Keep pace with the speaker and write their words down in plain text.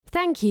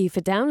Thank you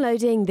for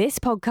downloading this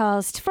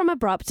podcast from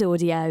Abrupt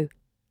Audio.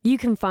 You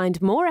can find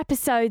more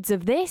episodes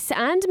of this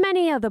and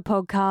many other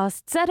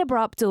podcasts at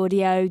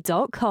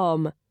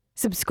abruptaudio.com.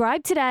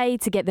 Subscribe today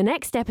to get the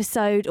next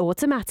episode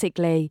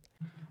automatically.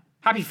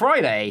 Happy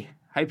Friday!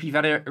 Hope you've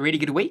had a really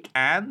good week,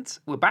 and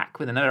we're back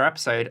with another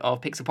episode of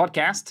Pixel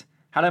Podcast.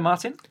 Hello,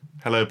 Martin.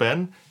 Hello,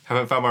 Ben.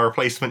 Haven't found my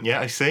replacement yet,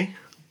 I see.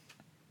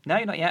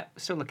 No, not yet.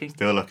 Still looking.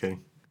 Still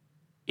looking.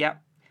 Yeah.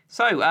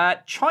 So,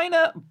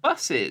 China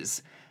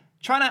buses.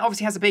 China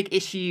obviously has a big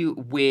issue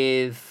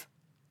with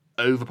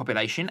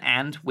overpopulation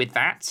and, with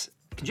that,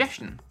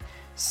 congestion.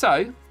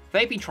 So,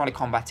 they've been trying to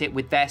combat it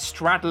with their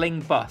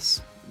straddling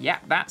bus. Yeah,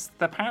 that's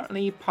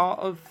apparently part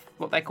of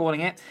what they're calling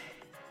it.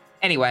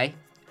 Anyway,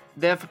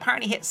 they've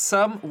apparently hit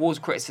some awards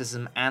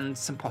criticism and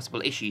some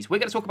possible issues. We're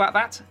going to talk about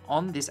that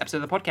on this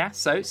episode of the podcast,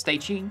 so stay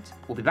tuned.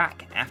 We'll be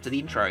back after the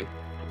intro.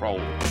 Roll.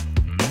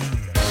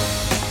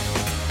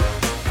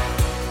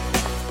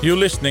 You're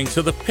listening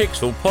to the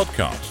Pixel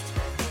Podcast.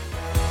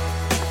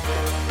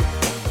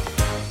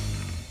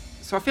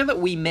 So I feel that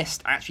we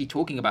missed actually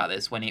talking about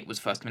this when it was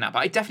first coming out, but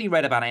I definitely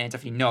read about it and I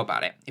definitely know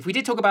about it. If we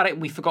did talk about it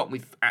and we forgot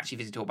we've actually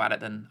physically talked about it,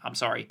 then I'm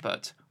sorry,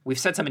 but we've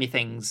said so many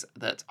things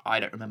that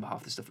I don't remember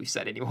half the stuff we've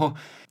said anymore.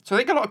 So I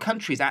think a lot of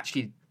countries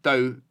actually,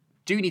 though,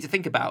 do need to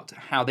think about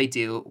how they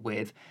deal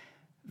with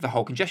the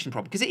whole congestion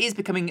problem, because it is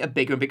becoming a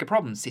bigger and bigger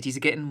problem. Cities are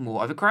getting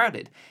more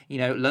overcrowded. You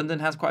know, London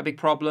has quite a big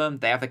problem.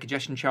 They have their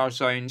congestion charge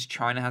zones.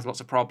 China has lots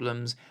of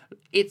problems.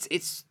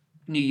 It's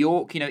New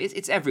York, you know,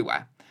 it's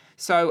everywhere.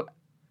 So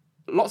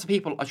lots of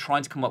people are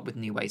trying to come up with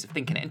new ways of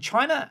thinking it. And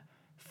China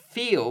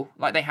feel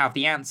like they have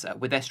the answer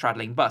with their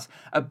straddling bus.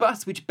 A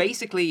bus which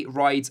basically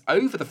rides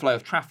over the flow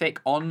of traffic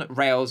on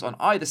rails on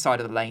either side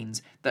of the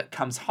lanes that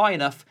comes high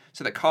enough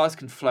so that cars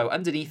can flow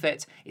underneath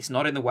it. It's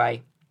not in the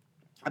way.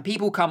 And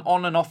people come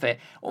on and off it,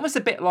 almost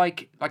a bit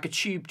like a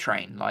tube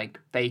train. Like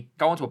they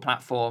go onto a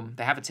platform,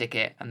 they have a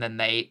ticket, and then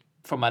they,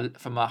 from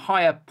a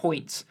higher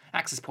point,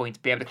 access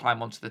point, be able to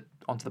climb onto the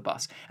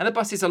bus. And the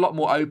bus is a lot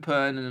more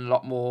open and a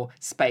lot more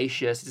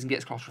spacious. It doesn't get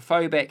as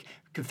claustrophobic,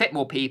 can fit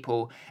more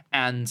people,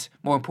 and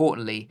more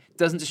importantly,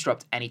 doesn't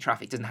disrupt any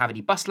traffic. Doesn't have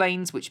any bus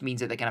lanes, which means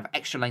that they can have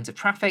extra lanes of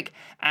traffic,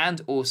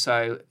 and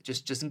also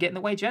just doesn't get in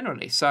the way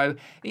generally. So,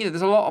 you know,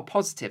 there's a lot of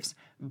positives.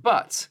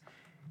 But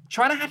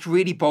China had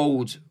really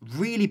bold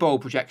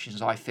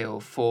projections, I feel,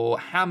 for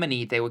how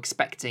many they were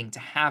expecting to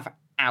have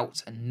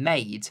out and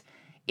made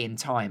in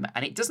time.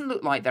 And it doesn't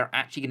look like they're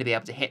actually going to be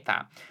able to hit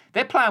that.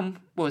 Their plan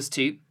was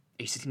to,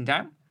 are you sitting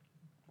down?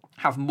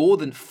 Have more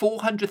than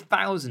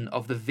 400,000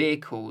 of the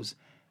vehicles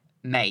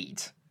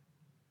made.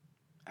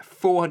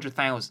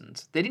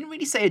 400,000. They didn't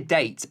really say a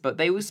date, but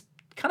they was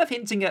kind of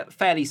hinting at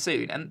fairly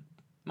soon. And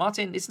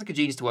Martin, it's like a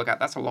genius to work out.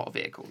 That's a lot of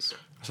vehicles.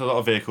 It's a lot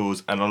of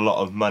vehicles and a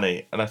lot of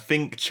money. And I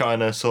think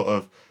China sort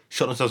of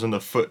shot themselves in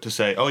the foot to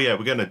say, oh yeah,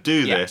 we're going to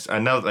do this.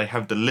 And now that they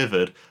have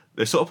delivered,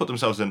 they sort of put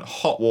themselves in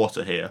hot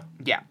water here.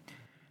 Yeah.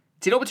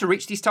 In order to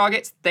reach these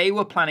targets, they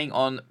were planning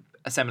on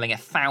assembling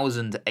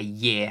 1,000 a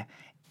year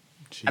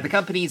at the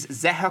company's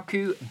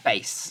Zehaku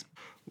base.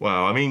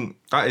 Wow, I mean,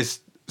 that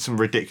is some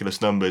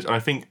ridiculous numbers. And I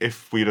think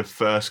if we'd have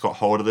first got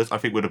hold of this, I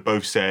think we'd have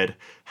both said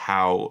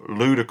how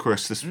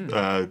ludicrous this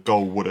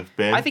goal would have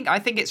been. I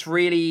think it's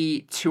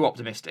really too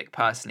optimistic,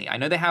 personally. I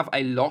know they have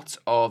a lot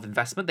of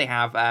investment. They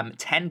have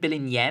 10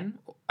 billion yen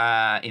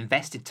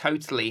invested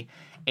totally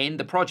in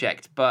the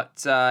project.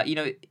 But, you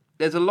know,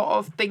 there's a lot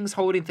of things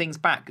holding things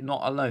back,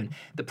 not alone.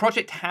 The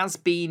project has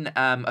been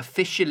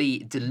officially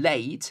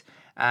delayed.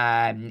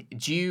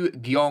 Ju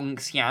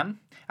Gyeongxian,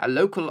 a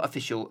local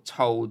official,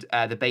 told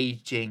the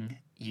Beijing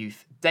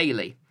Youth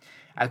Daily.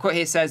 The quote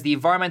here says, the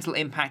environmental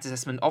impact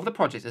assessment of the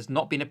project has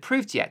not been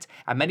approved yet,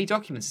 and many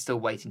documents are still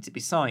waiting to be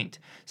signed.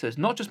 So it's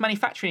not just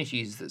manufacturing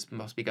issues that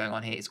must be going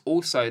on here, it's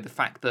also the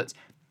fact that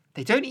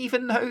they don't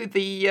even know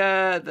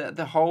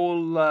the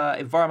whole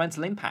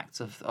environmental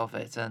impact of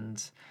it,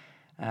 and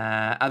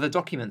other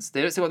documents.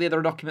 They don't say what the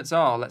other documents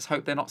are. Let's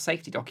hope they're not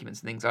safety documents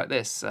and things like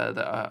this that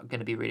are going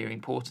to be really, really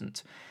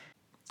important.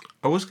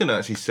 I was going to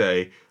actually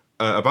say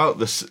about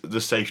the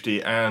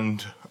safety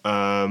and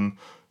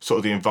sort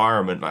of the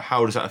environment, like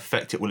how does that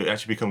affect it? Will it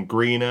actually become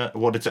greener?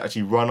 What does it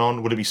actually run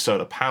on? Will it be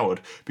solar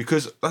powered?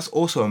 Because that's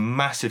also a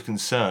massive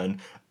concern.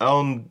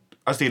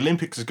 As the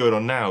Olympics is going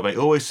on now, they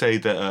always say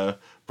that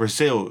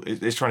Brazil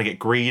is trying to get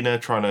greener,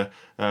 trying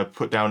to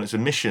put down its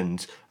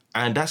emissions,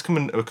 and that's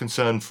becoming a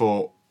concern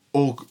for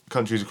all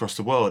countries across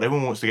the world.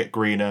 Everyone wants to get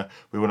greener.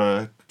 We want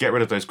to get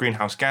rid of those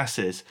greenhouse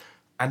gases.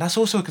 And that's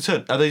also a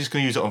concern. Are they just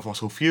going to use it on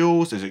fossil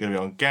fuels? Is it going to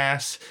be on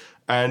gas?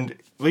 And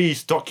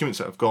these documents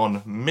that have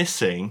gone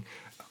missing,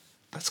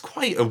 that's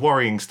quite a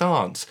worrying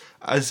stance.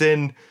 As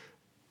in,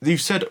 you've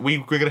said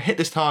we're going to hit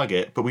this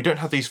target, but we don't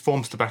have these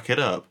forms to back it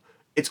up.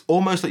 It's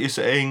almost like you're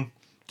saying,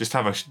 just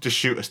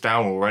shoot us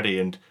down already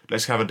and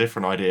let's have a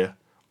different idea.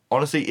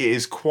 Honestly, it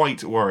is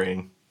quite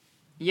worrying.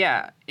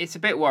 Yeah, it's a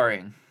bit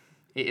worrying.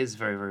 It is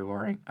very, very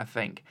worrying, I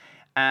think.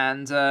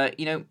 And,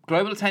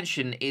 global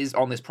attention is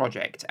on this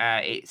project.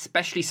 It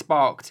especially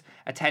sparked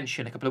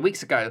attention a couple of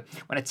weeks ago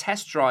when a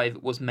test drive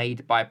was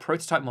made by a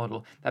prototype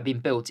model that had been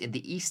built in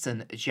the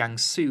eastern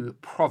Jiangsu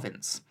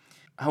province.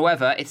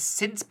 However, it's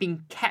since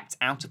been kept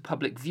out of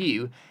public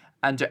view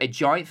under a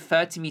giant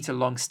 30-meter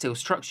long steel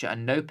structure,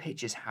 and no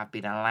pictures have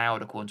been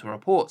allowed, according to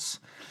reports.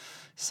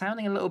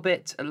 Sounding a little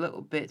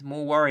bit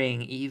more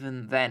worrying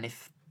even then.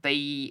 If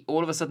they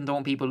all of a sudden don't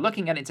want people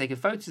looking at it, taking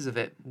photos of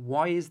it,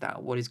 why is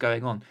that? What is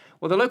going on?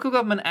 Well, the local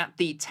government at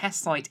the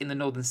test site in the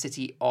northern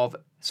city of,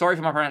 sorry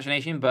for my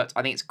pronunciation, but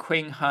I think it's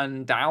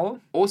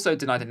Qinghundao, also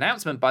denied an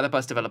announcement by the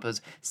bus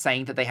developers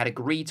saying that they had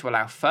agreed to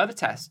allow further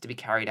tests to be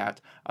carried out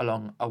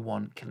along a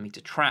 1 kilometre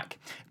track.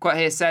 Quote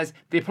here says,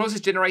 the applause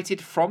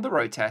generated from the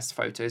road test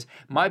photos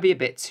might be a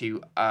bit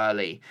too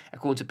early.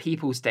 According to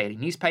People's Daily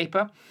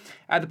newspaper,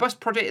 the bus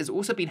project has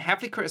also been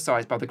heavily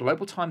criticised by the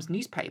Global Times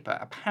newspaper,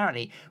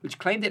 apparently, which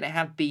claimed that it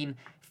had been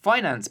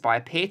financed by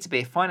a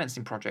peer-to-peer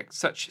financing project.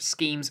 Such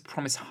schemes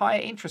promise higher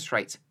interest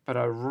rates, but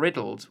are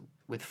riddled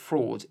with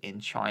fraud in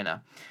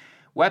China.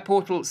 Web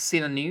portal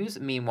Sina News,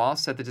 meanwhile,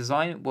 said the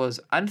design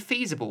was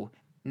unfeasible,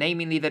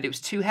 namely that it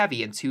was too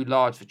heavy and too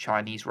large for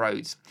Chinese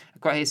roads. A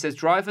quote here says,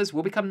 drivers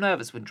will become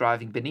nervous when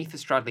driving beneath a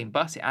straddling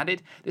bus. It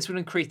added, this will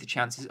increase the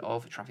chances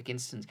of traffic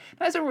incidents.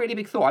 That's a really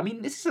big thought. I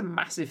mean, this is a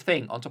massive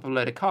thing on top of a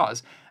load of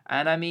cars.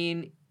 And I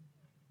mean,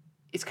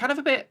 it's kind of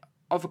a bit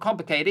of a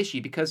complicated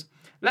issue because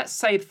let's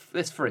say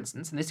this, for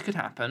instance, and this could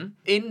happen,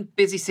 in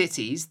busy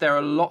cities, there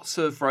are lots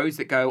of roads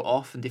that go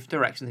off in different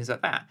directions, things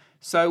like that.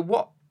 So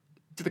what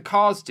do the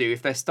cars do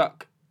if they're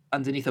stuck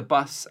underneath a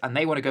bus and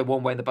they want to go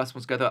one way and the bus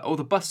wants to go the other? Or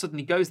the bus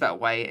suddenly goes that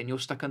way and you're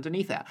stuck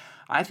underneath it.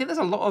 I think there's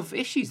a lot of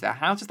issues there.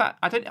 How does that,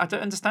 I don't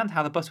understand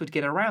how the bus would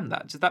get around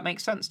that. Does that make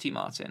sense to you,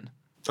 Martin?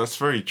 That's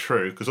very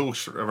true, because all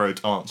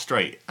roads aren't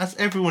straight, as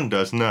everyone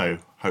does know,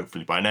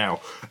 hopefully by now.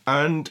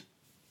 And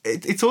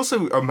it's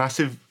also a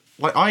massive...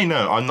 Like, I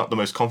know I'm not the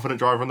most confident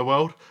driver in the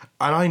world,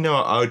 and I know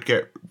I would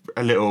get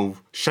a little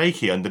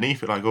shaky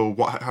underneath it, like, oh,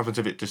 what happens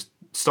if it just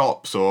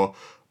stops, or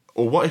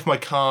what if my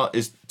car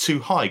is too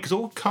high? Because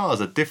all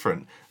cars are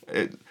different,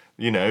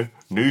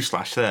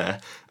 newsflash there.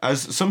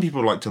 As some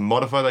people like to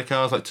modify their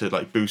cars, like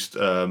to boost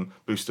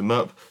them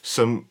up.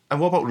 And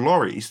what about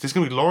lorries? There's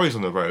going to be lorries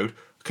on the road.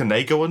 Can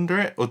they go under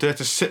it, or do they have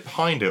to sit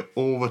behind it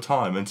all the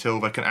time until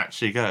they can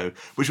actually go?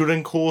 Which would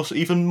then cause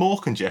even more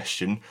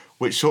congestion,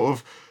 which sort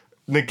of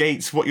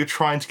negates what you're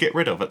trying to get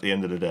rid of at the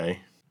end of the day.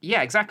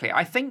 Yeah, exactly.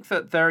 I think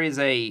that there is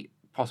a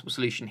possible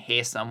solution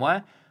here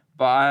somewhere,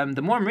 but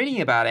the more I'm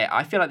reading about it,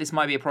 I feel like this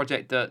might be a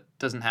project that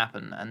doesn't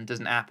happen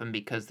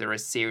because there are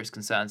serious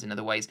concerns in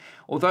other ways.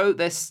 Although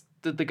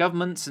the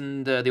governments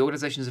and the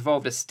organisations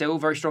involved are still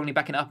very strongly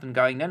backing up and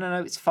going,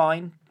 no, it's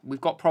fine.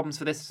 We've got problems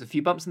for this. There's a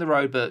few bumps in the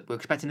road, but we're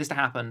expecting this to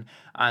happen,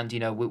 and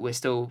we're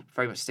still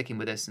very much sticking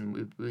with this, and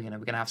we're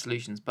going to have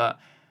solutions. But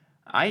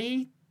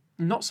I'm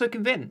not so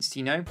convinced.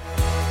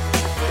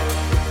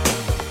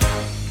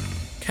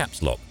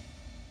 Caps Lock,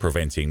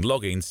 preventing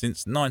logging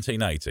since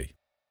 1980.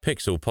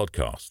 Pixel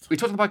Podcast. We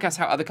talked on the podcast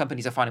how other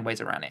companies are finding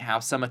ways around it, how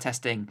some are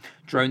testing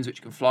drones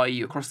which can fly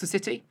you across the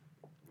city.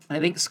 And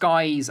I think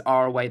skies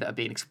are a way that are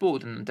being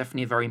explored, and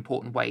definitely a very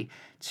important way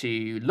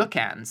to look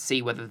at and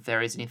see whether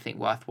there is anything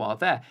worthwhile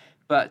there.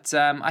 But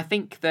I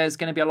think there's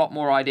going to be a lot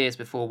more ideas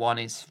before one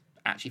is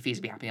actually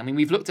feasibly happening. I mean,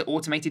 we've looked at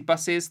automated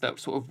buses that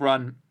sort of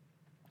run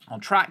on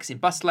tracks in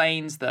bus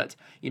lanes that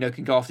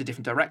can go off to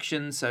different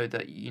directions, so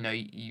that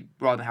you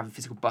rather than having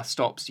physical bus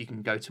stops, you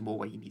can go to more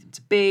where you need them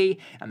to be,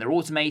 and they're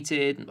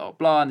automated and blah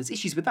blah. And there's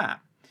issues with that,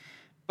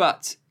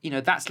 but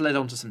that's led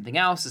on to something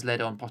else. Has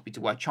led on possibly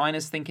to where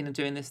China's thinking of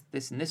doing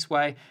this in this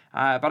way.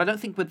 But I don't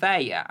think we're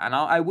there yet, and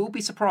I will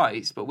be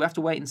surprised. But we have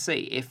to wait and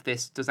see if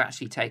this does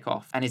actually take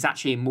off and is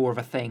actually more of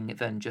a thing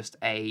than just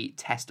a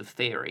test of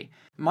theory.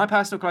 My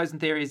personal closing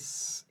theory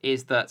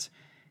is that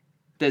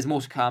there's more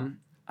to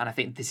come. And I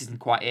think this isn't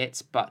quite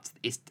it, but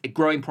it's a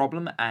growing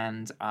problem,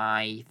 and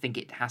I think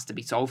it has to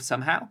be solved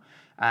somehow.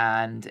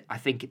 And I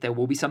think there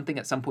will be something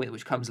at some point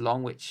which comes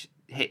along which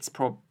hits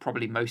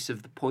probably most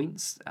of the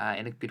points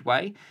in a good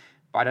way.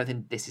 But I don't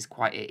think this is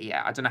quite it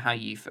yet. I don't know how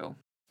you feel.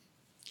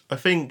 I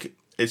think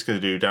it's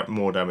going to do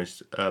more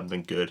damage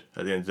than good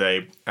at the end of the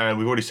day. And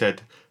we've already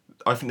said,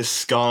 I think the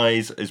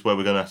skies is where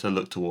we're going to have to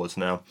look towards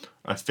now.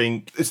 I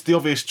think it's the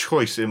obvious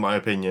choice, in my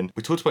opinion.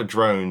 We talked about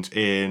drones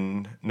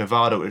in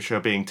Nevada, which are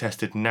being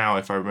tested now,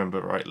 if I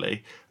remember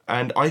rightly.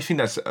 And I think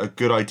that's a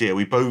good idea.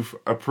 We both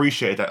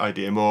appreciate that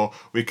idea more.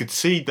 We could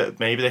see that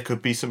maybe there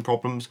could be some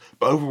problems,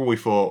 but overall we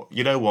thought,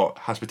 what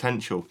has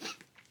potential.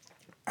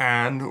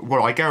 And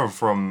what I gather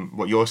from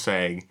what you're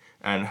saying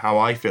and how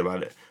I feel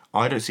about it,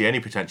 I don't see any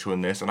potential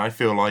in this, and I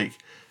feel like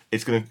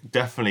it's going to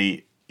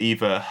definitely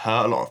either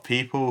hurt a lot of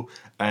people,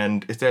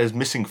 and if there's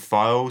missing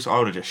files, I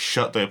would have just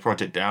shut the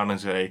project down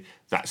and say,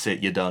 that's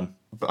it, you're done.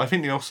 But I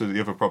think also the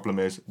other problem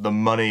is the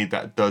money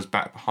that does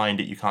back behind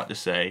it. You can't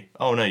just say,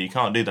 oh no, you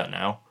can't do that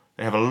now.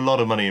 They have a lot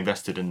of money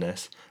invested in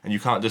this, and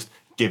you can't just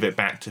give it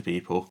back to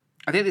people.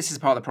 I think this is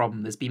part of the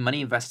problem. There's been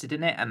money invested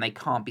in it, and they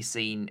can't be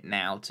seen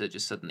now to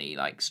just suddenly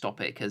stop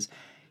it, because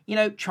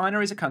China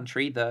is a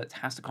country that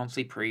has to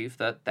constantly prove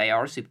that they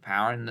are a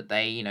superpower and that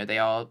they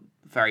are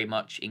very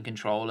much in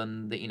control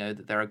and that,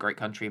 that they're a great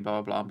country and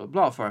blah, blah, blah, blah,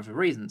 blah, for other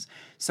reasons.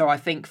 So I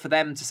think for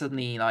them to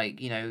suddenly,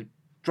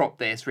 drop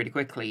this really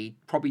quickly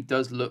probably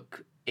does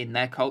look in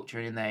their culture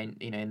and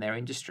in their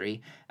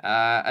industry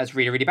as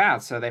really, really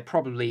bad. So they're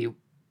probably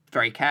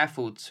very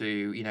careful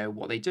to,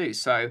 what they do.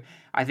 So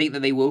I think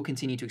that they will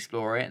continue to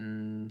explore it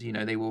and,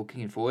 they will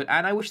continue forward.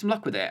 And I wish them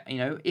luck with it.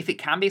 If it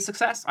can be a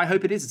success, I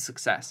hope it is a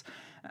success.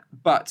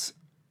 But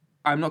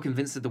I'm not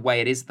convinced of the way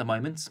it is at the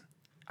moment.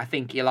 I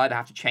think it'll either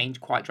have to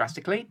change quite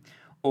drastically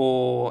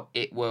or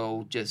it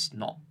will just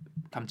not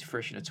come to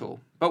fruition at all.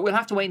 But we'll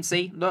have to wait and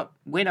see. Look,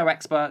 we're no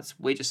experts.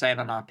 We're just saying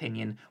on our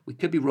opinion. We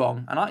could be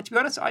wrong. And to be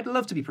honest, I'd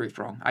love to be proved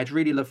wrong. I'd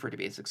really love for it to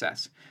be a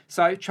success.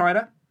 So,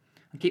 China,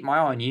 I'll keep my eye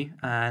on you.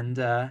 And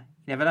you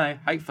never know.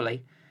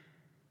 Hopefully,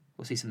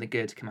 we'll see something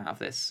good come out of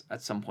this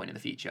at some point in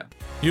the future.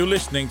 You're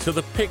listening to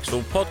the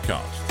Pixel Podcast.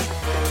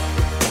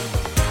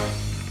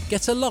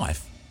 Get a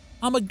life.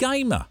 I'm a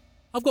gamer.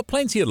 I've got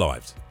plenty of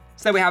lives.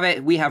 So there we have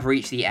it. We have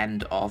reached the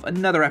end of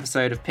another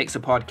episode of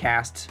Pixel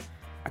Podcast.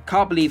 I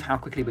can't believe how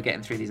quickly we're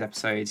getting through these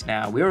episodes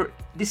now.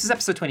 This is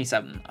episode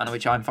 27, on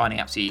which I'm finding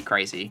absolutely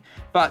crazy.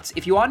 But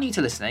if you are new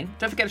to listening,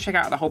 don't forget to check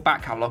out the whole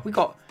back catalogue. We've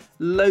got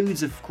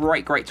loads of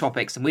great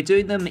topics, and we're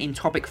doing them in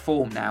topic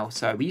form now.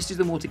 So we used to do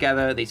them all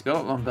together. They used to be a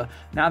lot longer.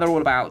 Now they're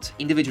all about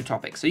individual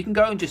topics. So you can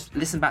go and just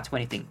listen back to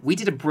anything. We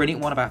did a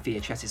brilliant one about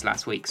VHSs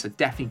last week, so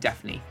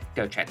definitely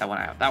go check that one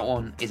out. That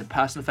one is a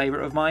personal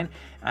favourite of mine,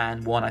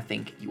 and one I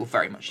think you will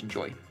very much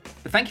enjoy.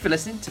 But thank you for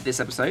listening to this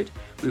episode.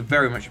 We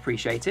very much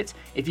appreciate it.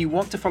 If you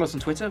want to follow us on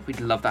Twitter,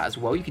 we'd love that as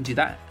well. You can do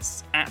that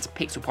at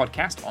Pixel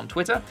Podcast on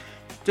Twitter.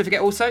 Don't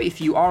forget also,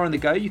 if you are on the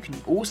go, you can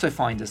also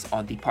find us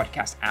on the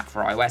podcast app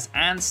for iOS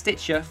and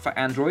Stitcher for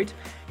Android.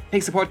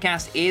 Pixel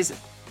Podcast is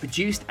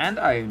produced and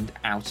owned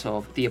out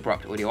of the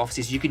Abrupt Audio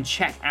offices. You can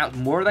check out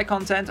more of their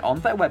content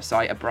on their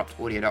website,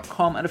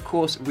 abruptaudio.com, and of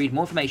course, read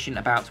more information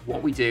about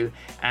what we do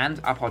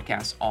and our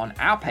podcasts on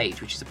our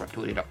page, which is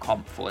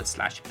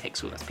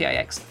abruptaudio.com/pixel. That's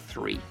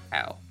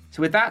PIX3L.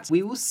 So with that,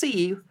 we will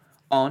see you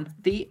on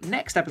the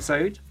next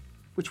episode,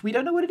 which we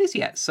don't know what it is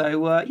yet.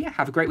 So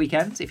have a great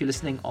weekend if you're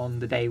listening on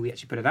the day we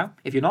actually put it out.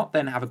 If you're not,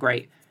 then have a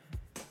great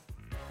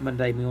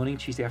Monday morning,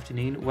 Tuesday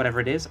afternoon, whatever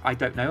it is. I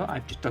don't know.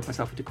 I've just dug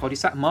myself into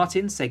cul-de-sac.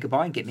 Martin, say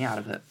goodbye and get me out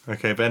of it.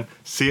 Okay, Ben.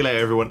 See you later,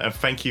 everyone, and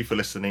thank you for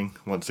listening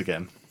once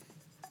again.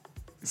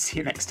 See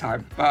you next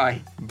time.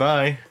 Bye.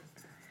 Bye.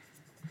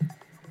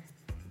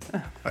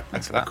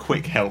 Thanks for that.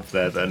 Quick help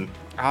there, then.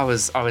 I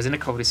was in a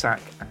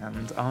cul-de-sac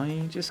and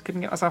I just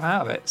couldn't get myself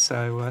out of it.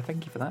 So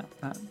thank you for that.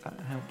 That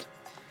helped.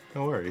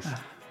 No worries.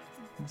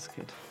 That's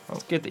good.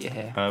 It's good that you're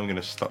here. I'm going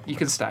to stop. You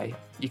can stay.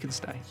 You can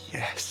stay.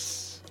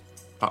 Yes.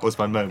 That was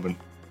my moment.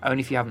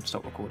 Only if you haven't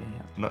stopped recording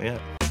yet. Not yet.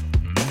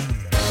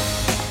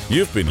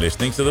 You've been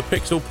listening to the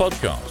Pixel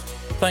Podcast.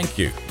 Thank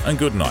you and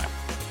good night.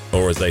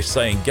 Or as they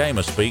say in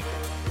gamer speak,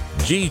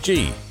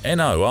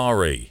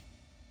 GGNORE.